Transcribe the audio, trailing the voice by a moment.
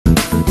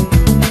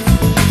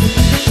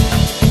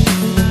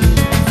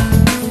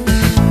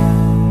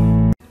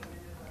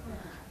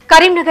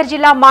కరీంనగర్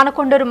జిల్లా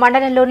మానకొండూరు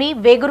మండలంలోని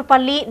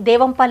వేగురుపల్లి,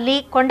 దేవంపల్లి,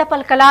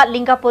 కొండపల్కల,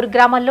 లింగాపూర్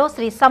గ్రామాల్లో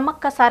శ్రీ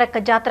సమ్మక్క సారక్క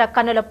జాతర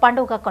కన్నుల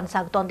పండుగ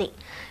కొనసాగుతోంది.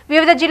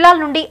 వివిధ జిల్లాల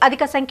నుండి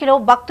అధిక సంఖ్యలో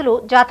భక్తులు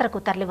జాతరకు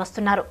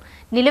తరలివస్తున్నారు.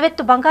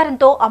 నిలువెత్తు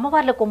బంగారంతో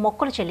అమ్మవార్లకు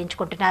మొక్కులు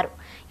చెల్లించుకుంటున్నారు.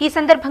 ఈ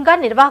సందర్భంగా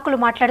నిర్వాహకులు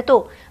మాట్లాడుతూ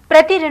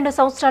ప్రతి 2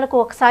 సంవత్సరాలకు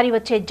ఒకసారి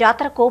వచ్చే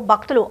జాతరకు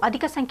భక్తులు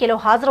అధిక సంఖ్యలో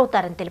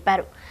హాజరవుతారని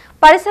తెలిపారు.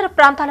 పరిసర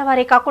ప్రాంతాల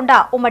వారే కాకుండా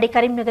ఉమ్మడి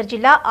కరీంనగర్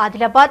జిల్లా,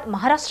 ఆదిలాబాద్,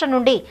 మహారాష్ట్ర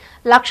నుండి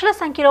లక్షల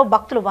సంఖ్యలో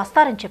భక్తులు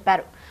వస్తారని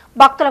చెప్పారు.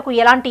 భక్తులకు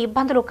ఎలాంటి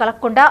ఇబ్బందులు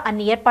కలగకుండా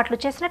అన్ని ఏర్పాట్లు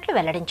చేసినట్లు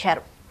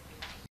వెల్లడించారు.